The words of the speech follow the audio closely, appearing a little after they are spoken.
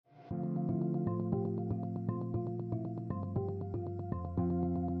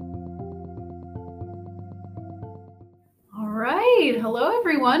right. Hello,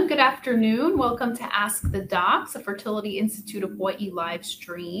 everyone. Good afternoon. Welcome to Ask the Docs, a Fertility Institute of Hawaii live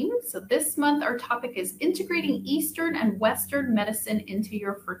stream. So this month, our topic is integrating Eastern and Western medicine into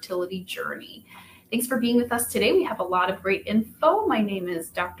your fertility journey. Thanks for being with us today. We have a lot of great info. My name is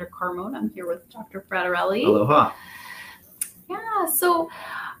Dr. Carmona. I'm here with Dr. Fraterelli. Aloha. Yeah, so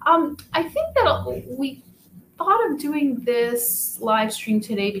I think that we thought of doing this live stream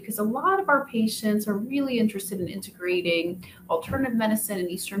today because a lot of our patients are really interested in integrating alternative medicine and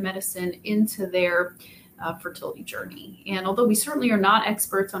Eastern medicine into their fertility journey. And although we certainly are not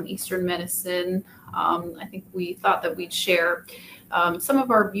experts on Eastern medicine, I think we thought that we'd share some of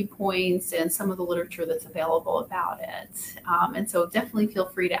our viewpoints and some of the literature that's available about it. And so definitely feel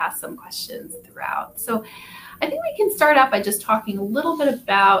free to ask some questions throughout. So I think we can start out by just talking a little bit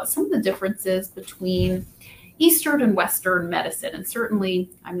about some of the differences between Eastern and Western medicine. And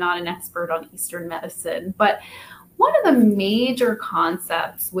certainly I'm not an expert on Eastern medicine, but one of the major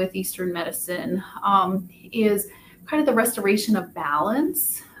concepts with Eastern medicine is kind of the restoration of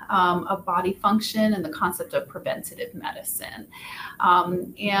balance of body function and the concept of preventative medicine.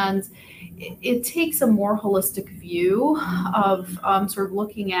 And it takes a more holistic view of sort of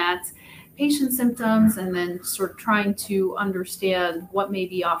looking at patient symptoms and then sort of trying to understand what may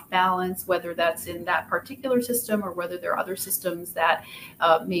be off balance, whether that's in that particular system or whether there are other systems that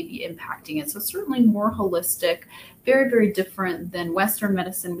may be impacting it. So certainly more holistic, very, very different than Western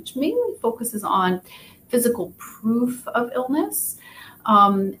medicine, which mainly focuses on physical proof of illness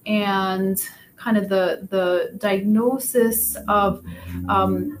and kind of the diagnosis of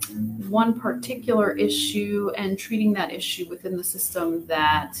one particular issue and treating that issue within the system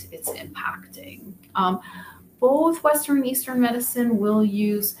that it's impacting. Both Western and Eastern medicine will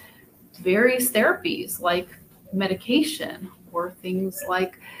use various therapies like medication or things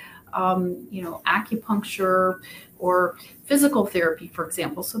like acupuncture or physical therapy, for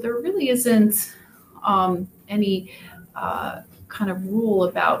example. So there really isn't any kind of rule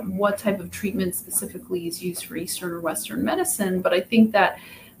about what type of treatment specifically is used for Eastern or Western medicine. But I think that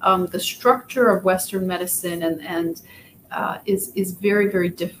the structure of Western medicine and is very, very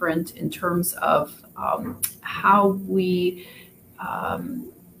different in terms of how we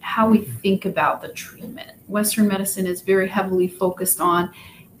think about the treatment. Western medicine is very heavily focused on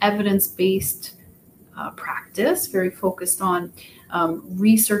evidence-based practice, very focused on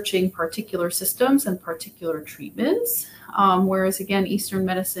researching particular systems and particular treatments. Whereas again, Eastern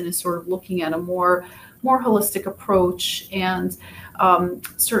medicine is sort of looking at a more holistic approach and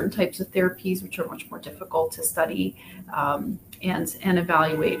certain types of therapies which are much more difficult to study and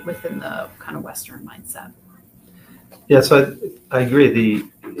evaluate within the kind of Western mindset. Yeah, so I agree.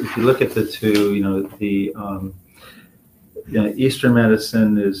 If you look at the two, Eastern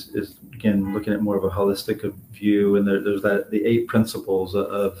medicine is again looking at more of a holistic view, and there's the 8 principles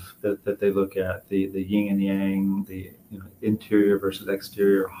that they look at: the yin and yang, the interior versus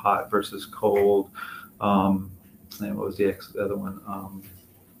exterior, hot versus cold. And what was the other one?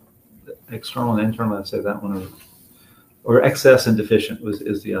 External and internal. I'd say that one, or excess and deficient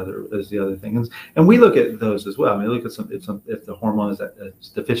is the other thing. And we look at those as well. I mean, look at if the hormone is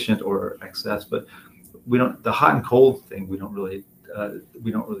deficient or excess, but we don't. The hot and cold thing we don't really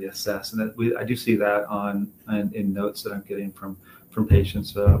assess, and I do see that in notes that I'm getting from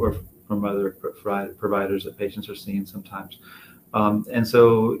patients or from other providers that patients are seeing sometimes, and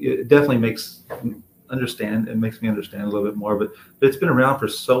so it definitely makes me understand a little bit more. But it's been around for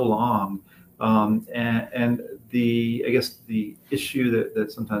so long, and I guess the issue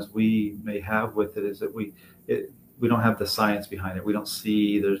that sometimes we may have with it is that we don't have the science behind it. We don't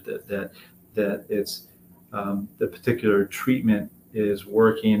see that it's the particular treatment is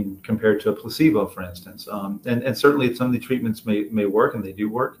working compared to a placebo, for instance. And certainly some of the treatments may work, and they do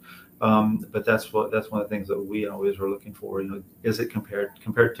work. But that's one of the things that we always are looking for. Is it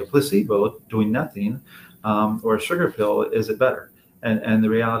compared to placebo, doing nothing, or a sugar pill? Is it better? And the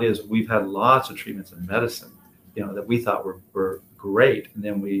reality is, we've had lots of treatments in medicine, that we thought were great, and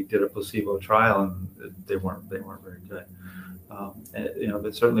then we did a placebo trial, and they weren't very good.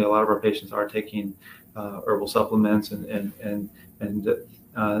 But certainly a lot of our patients are taking herbal supplements and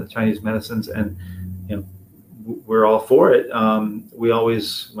Chinese medicines, and we're all for it. We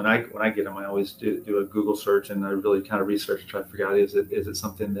always, when I get them, I always do a Google search, and I really kind of research and try to figure out is it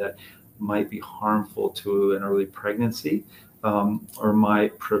something that might be harmful to an early pregnancy, or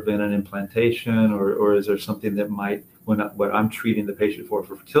might prevent an implantation, or is there something that might, what I'm treating the patient for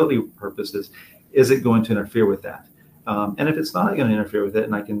fertility purposes, is it going to interfere with that? And if it's not going to interfere with it,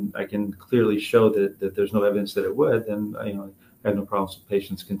 and I can clearly show that there's no evidence that it would, then I have no problems with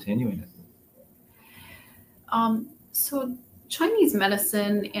patients continuing it. So Chinese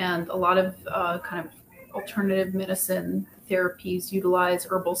medicine and a lot of kind of alternative medicine therapies utilize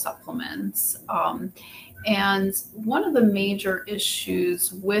herbal supplements. And one of the major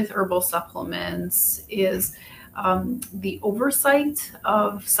issues with herbal supplements is the oversight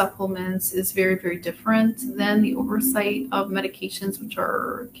of supplements is very, very different than the oversight of medications, which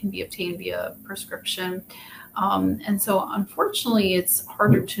can be obtained via prescription. And so, unfortunately, it's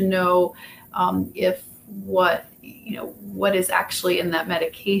harder to know if what is actually in that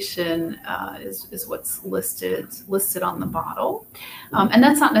medication is what's listed on the bottle, and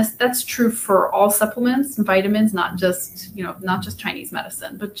that's true for all supplements and vitamins, not just Chinese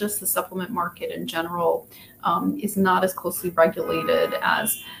medicine, but just the supplement market in general is not as closely regulated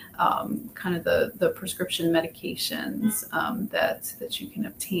as kind of the prescription medications that you can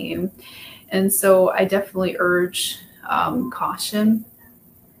obtain. And so I definitely urge caution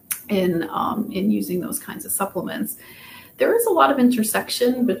in using those kinds of supplements. There is a lot of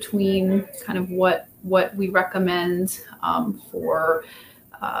intersection between kind of what we recommend for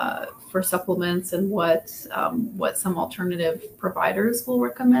supplements and what some alternative providers will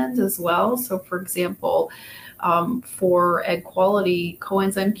recommend as well. So, for example, for egg quality,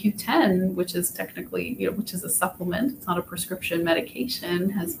 coenzyme Q10, which is technically, which is a supplement, it's not a prescription medication,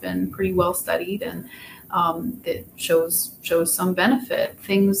 has been pretty well studied, and it shows some benefit.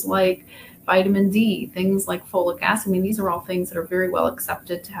 Things like vitamin D, things like folic acid. I mean, these are all things that are very well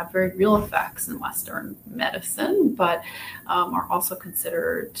accepted to have very real effects in Western medicine, but are also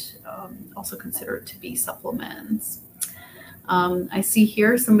considered to be supplements. I see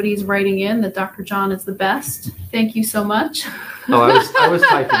here somebody's writing in that Dr. John is the best. Thank you so much. Oh, I was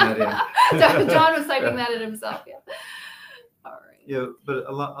typing that in. Dr. John was typing that in himself. Yeah. All right. Yeah, but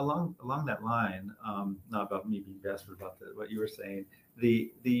along that line, not about me being best, but about what you were saying.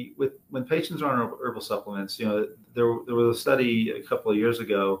 When patients are on herbal supplements, there was a study a couple of years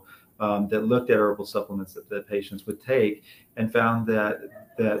ago that looked at herbal supplements that patients would take and found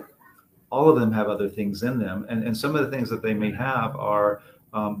that all of them have other things in them, and some of the things that they may have are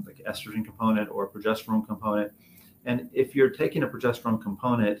like estrogen component or progesterone component. And if you're taking a progesterone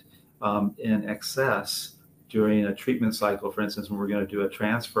component in excess during a treatment cycle, for instance, when we're going to do a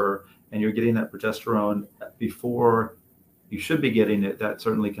transfer, and you're getting that progesterone before you should be getting it, that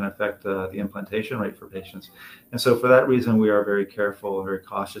certainly can affect the implantation rate for patients. And so for that reason, we are very careful, very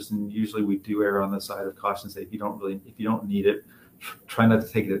cautious, and usually we do err on the side of caution. Say if you don't need it, try not to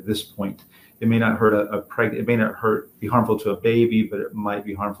take it at this point. It may not hurt it may not be harmful to a baby, but it might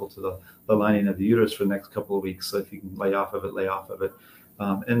be harmful to the lining of the uterus for the next couple of weeks. So if you can lay off of it.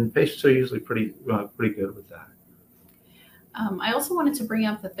 And patients are usually pretty good with that. I also wanted to bring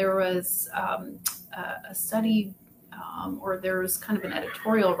up that there was a study, or there was kind of an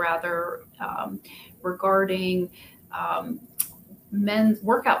editorial rather, regarding men's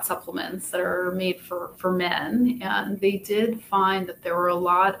workout supplements that are made for men. And they did find that there were a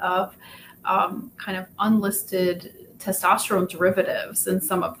lot of kind of unlisted testosterone derivatives in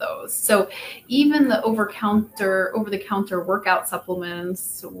some of those. So even the over-the-counter workout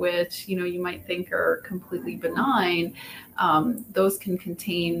supplements, which you might think are completely benign, those can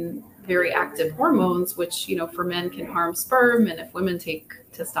contain very active hormones, which for men can harm sperm, and if women take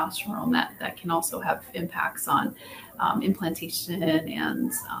testosterone, that can also have impacts on implantation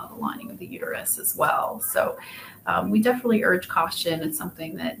and the lining of the uterus as well. So we definitely urge caution. It's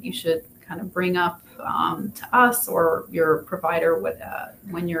something that you should kind of bring up to us or your provider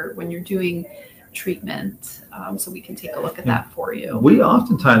when you're doing treatment, so we can take a look at that for you. We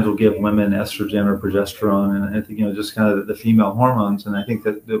oftentimes will give women estrogen or progesterone, and I think just kind of the female hormones. And I think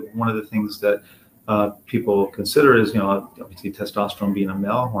that one of the things that people consider is obviously testosterone being a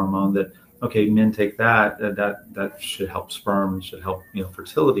male hormone, that okay, men take that should help sperm, should help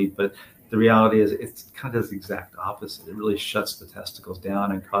fertility, but the reality is it kind of does the exact opposite. It really shuts the testicles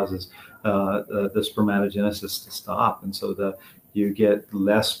down and causes the spermatogenesis to stop, and so you get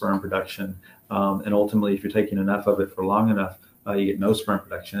less sperm production. And ultimately, if you're taking enough of it for long enough, you get no sperm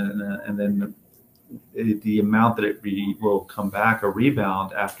production, and then the amount that it will come back or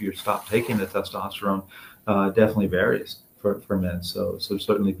rebound after you stop taking the testosterone definitely varies for men. So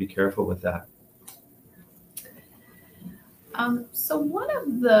certainly be careful with that. So one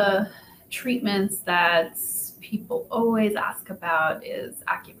of the treatments that people always ask about is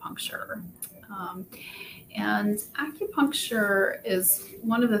acupuncture. And acupuncture is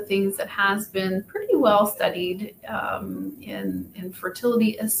one of the things that has been pretty well studied in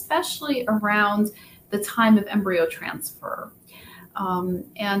fertility, especially around the time of embryo transfer.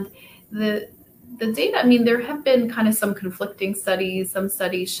 And the data, I mean, there have been kind of some conflicting studies, some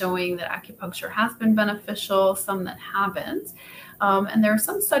studies showing that acupuncture has been beneficial, some that haven't. And there are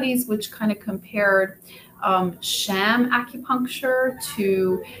some studies which kind of compared sham acupuncture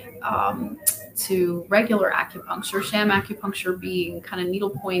to regular acupuncture, sham acupuncture being kind of needle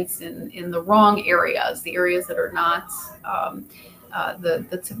points in the wrong areas, the areas that are not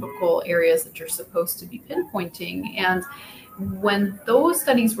the typical areas that you're supposed to be pinpointing. And when those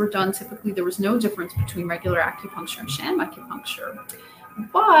studies were done, typically there was no difference between regular acupuncture and sham acupuncture.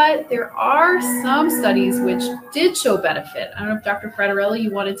 But there are some studies which did show benefit. I don't know if Dr. Fratarelli,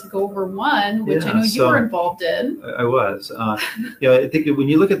 you wanted to go over one, which I know you were involved in. I was. I think when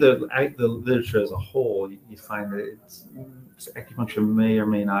you look at the literature as a whole, you find that acupuncture may or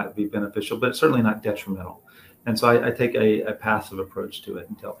may not be beneficial, but it's certainly not detrimental. And so I take a passive approach to it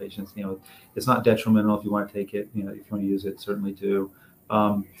and tell patients, it's not detrimental if you want to take it. If you want to use it, certainly do.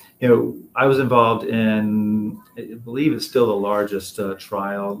 I was involved in, I believe it's still the largest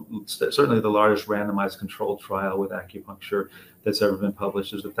trial, certainly the largest randomized controlled trial with acupuncture that's ever been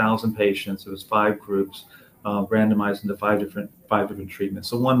published. There's 1,000 patients. It was 5 groups, randomized into five different treatments.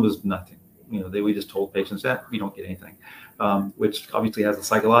 So one was nothing. We just told patients that you don't get anything, which obviously has a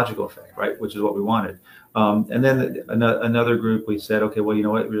psychological effect, right? Which is what we wanted. And then another group, we said, okay, well, you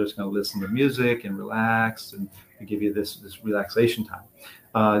know what? We're just going to listen to music and relax, and we give you this relaxation time.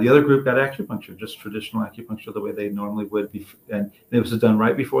 The other group got acupuncture, just traditional acupuncture, the way they normally would be, and it was done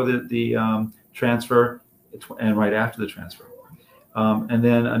right before the transfer and right after the transfer. And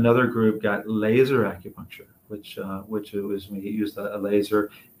then another group got laser acupuncture, which was when you use a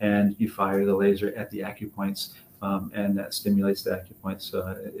laser and you fire the laser at the acupoints, and that stimulates the acupoints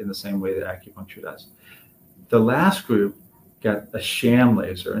in the same way that acupuncture does. The last group got a sham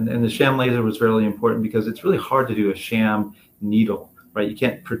laser, and the sham laser was really important because it's really hard to do a sham needle, right? You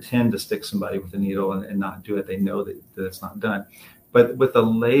can't pretend to stick somebody with a needle and not do it. They know that it's not done. But with the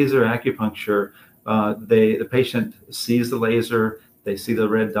laser acupuncture, the patient sees the laser, they see the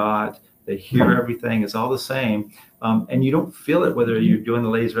red dot, they hear everything. It's all the same, and you don't feel it whether you're doing the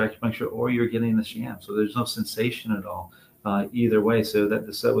laser acupuncture or you're getting the sham. So there's no sensation at all either way. So that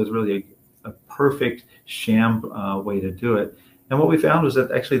was really a perfect sham way to do it. And what we found was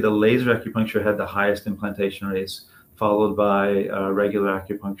that actually the laser acupuncture had the highest implantation rates, followed by regular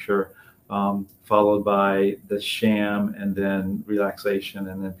acupuncture, followed by the sham, and then relaxation,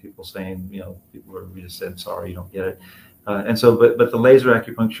 and then people saying, we just said, sorry, you don't get it. And so, but the laser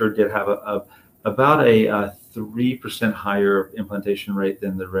acupuncture did have about a 3% higher implantation rate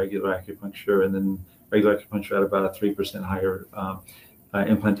than the regular acupuncture, and then regular acupuncture had about a 3% higher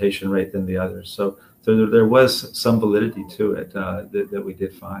implantation rate than the others. So there was some validity to it that we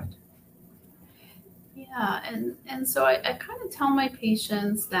did find. Yeah, and so I kind of tell my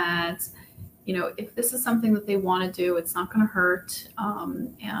patients that, if this is something that they want to do, it's not going to hurt,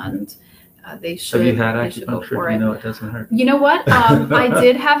 and they should. Have you had acupuncture? It doesn't hurt. You know what? I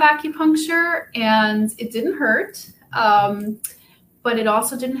did have acupuncture, and it didn't hurt. But it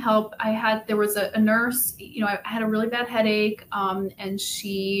also didn't help. There was a nurse, I had a really bad headache, and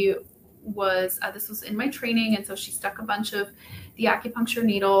she was, this was in my training, and so she stuck a bunch of the acupuncture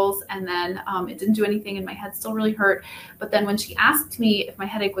needles, and then it didn't do anything, and my head still really hurt. But then when she asked me if my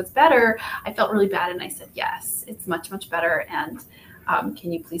headache was better, I felt really bad, and I said, yes, it's much, much better, and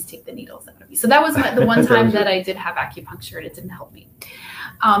can you please take the needles out of me? So that was the one time that I did have acupuncture, and it didn't help me.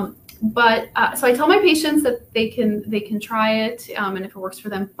 But so I tell my patients that they can try it, and if it works for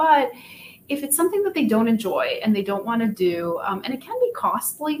them. But if it's something that they don't enjoy and they don't want to do, and it can be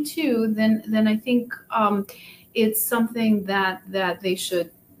costly too, then I think it's something that they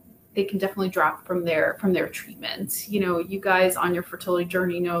can definitely drop from their treatment. You guys on your fertility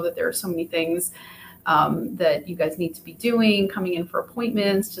journey know that there are so many things that you guys need to be doing, coming in for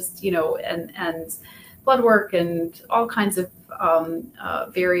appointments, just and blood work and all kinds of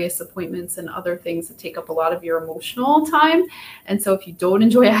various appointments and other things that take up a lot of your emotional time. And so if you don't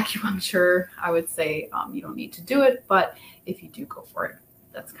enjoy acupuncture, I would say you don't need to do it. But if you do, go for it.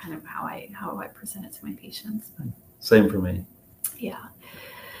 That's kind of how I present it to my patients. Same for me. Yeah.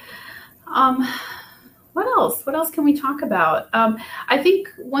 What else? What else can we talk about? I think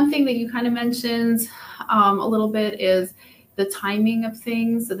one thing that you kind of mentioned a little bit is the timing of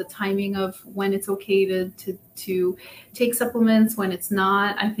things, so the timing of when it's okay to take supplements, when it's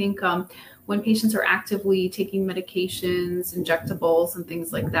not. I think when patients are actively taking medications, injectables, and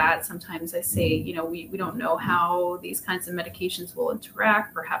things like that, sometimes I say, we don't know how these kinds of medications will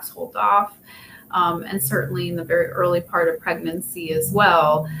interact, perhaps hold off. And certainly in the very early part of pregnancy as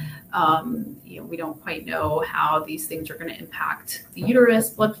well. We don't quite know how these things are going to impact the uterus,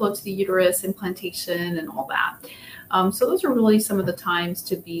 blood flow to the uterus, implantation, and all that. So those are really some of the times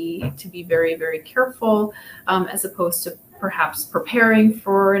to be very, very careful, as opposed to perhaps preparing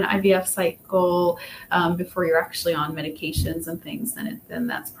for an IVF cycle before you're actually on medications and things. Then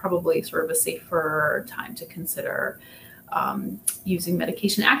that's probably sort of a safer time to consider using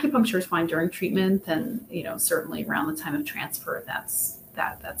medication. Acupuncture is fine during treatment, and certainly around the time of transfer, that's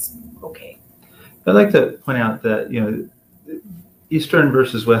okay. I'd like to point out that Eastern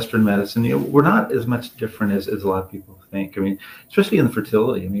versus Western medicine, we're not as much different as a lot of people think. I mean, especially in the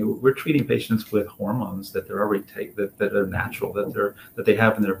fertility. I mean, we're treating patients with hormones that they're already that are natural, that they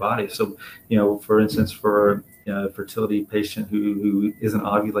have in their body. So, for instance, for a fertility patient who isn't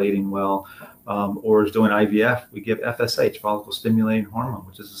ovulating well, or is doing IVF, we give FSH, follicle stimulating hormone,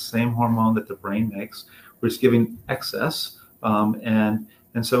 which is the same hormone that the brain makes. We're just giving excess, and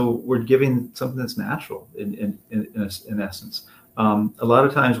so we're giving something that's natural in essence. A lot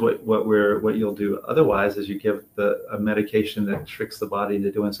of times what you'll do otherwise is you give a medication that tricks the body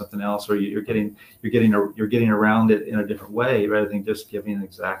into doing something else, or you're getting around it in a different way rather than just giving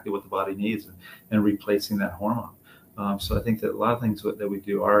exactly what the body needs and replacing that hormone. So I think that a lot of things that we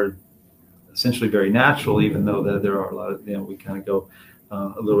do are essentially very natural, even though there are a lot of, we kind of go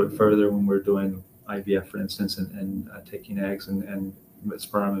a little bit further when we're doing IVF, for instance, and taking eggs and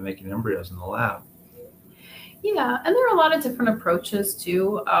sperm and making embryos in the lab. Yeah, and there are a lot of different approaches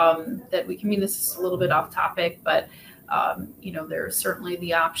too that we can. I mean, this is a little bit off topic, but there's certainly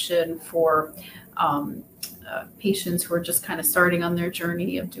the option for patients who are just kind of starting on their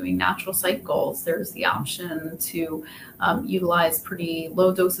journey of doing natural cycles. There's the option to utilize pretty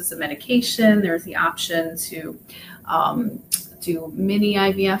low doses of medication. There's the option to do mini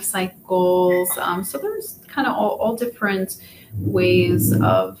IVF cycles. So there's kind of all different ways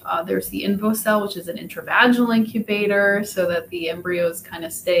of, there's the InvoCell, which is an intravaginal incubator, so that the embryos kind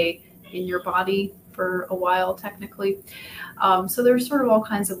of stay in your body for a while, technically. So there's sort of all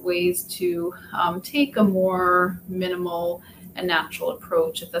kinds of ways to take a more minimal and natural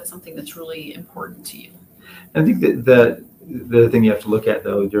approach if that's something that's really important to you. I think that the thing you have to look at,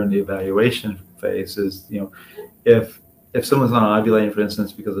 though, during the evaluation phase is, if someone's not ovulating, for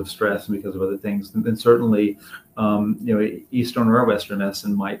instance, because of stress and because of other things, then certainly, Eastern or Western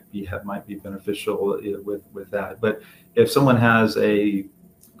medicine might be beneficial with that. But if someone has a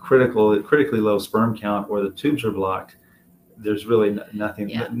critically low sperm count, or the tubes are blocked, there's really nothing.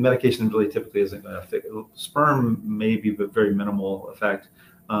 Yeah. Medication really typically isn't going to fix it. Sperm may be but very minimal effect,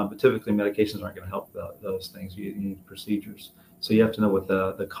 but typically medications aren't going to help those things. You need procedures. So you have to know what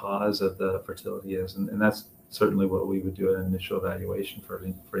the cause of the fertility is, and that's certainly what we would do in an initial evaluation for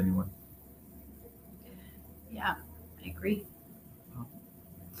anyone. Yeah, I agree.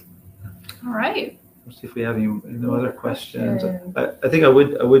 All right. Let's see if we have any other questions. I think I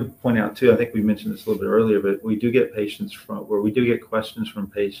would point out too, I think we mentioned this a little bit earlier, but we do get questions from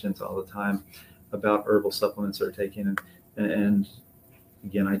patients all the time about herbal supplements they're taking, and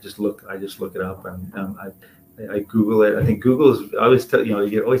again, I just look it up, and I Google it. I think Google is, I always tell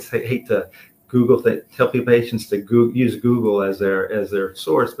you always hate to Google tell patients to use Google as their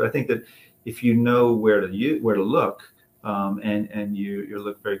source, but I think that if you know where to look, and you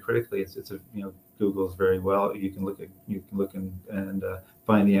look very critically, Google is very well. You can look and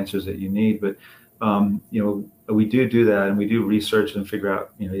find the answers that you need. But we do that, and we do research and figure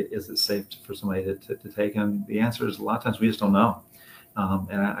out is it safe for somebody to take? And the answer is a lot of times we just don't know.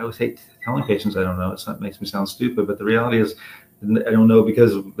 And I always hate telling patients I don't know. It makes me sound stupid, but the reality is I don't know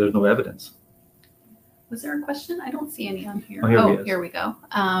because there's no evidence. Was there a question? I don't see any on here. Here we go.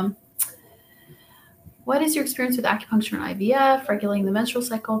 What is your experience with acupuncture and IVF, regulating the menstrual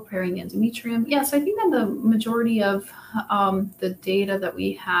cycle, preparing the endometrium? Yeah, so I think that the majority of the data that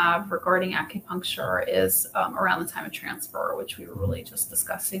we have regarding acupuncture is around the time of transfer, which we were really just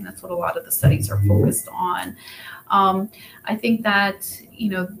discussing. That's what a lot of the studies are focused on. I think that,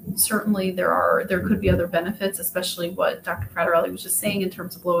 certainly there could be other benefits, especially what Dr. Fraterelli was just saying in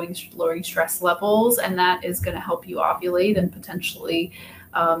terms of lowering stress levels, and that is going to help you ovulate and potentially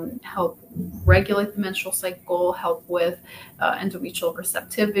help regulate the menstrual cycle, help with endometrial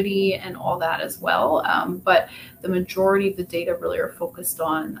receptivity and all that as well. But the majority of the data really are focused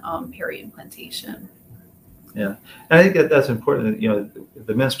on peri-implantation. Yeah, and I think that's important.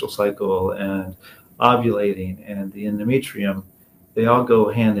 The menstrual cycle and ovulating and the endometrium, they all go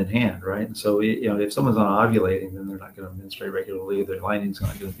hand in hand, right? And so, if someone's not ovulating, then they're not going to menstruate regularly. Their lining's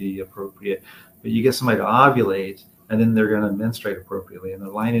not going to be appropriate. But you get somebody to ovulate, and then they're going to menstruate appropriately, and the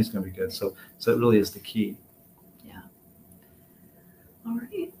lining is going to be good. So it really is the key. Yeah. All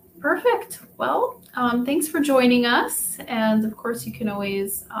right. Perfect. Well, thanks for joining us. And of course, you can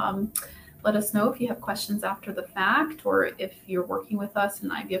always let us know if you have questions after the fact, or if you're working with us,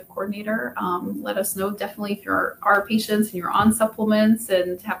 an IVF coordinator, let us know. Definitely, if you're our patients and you're on supplements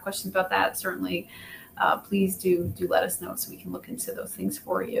and have questions about that, certainly please do let us know so we can look into those things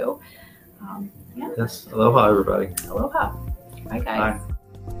for you. Yes. Aloha, everybody. Aloha. Bye, guys.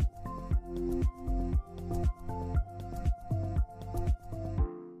 Bye.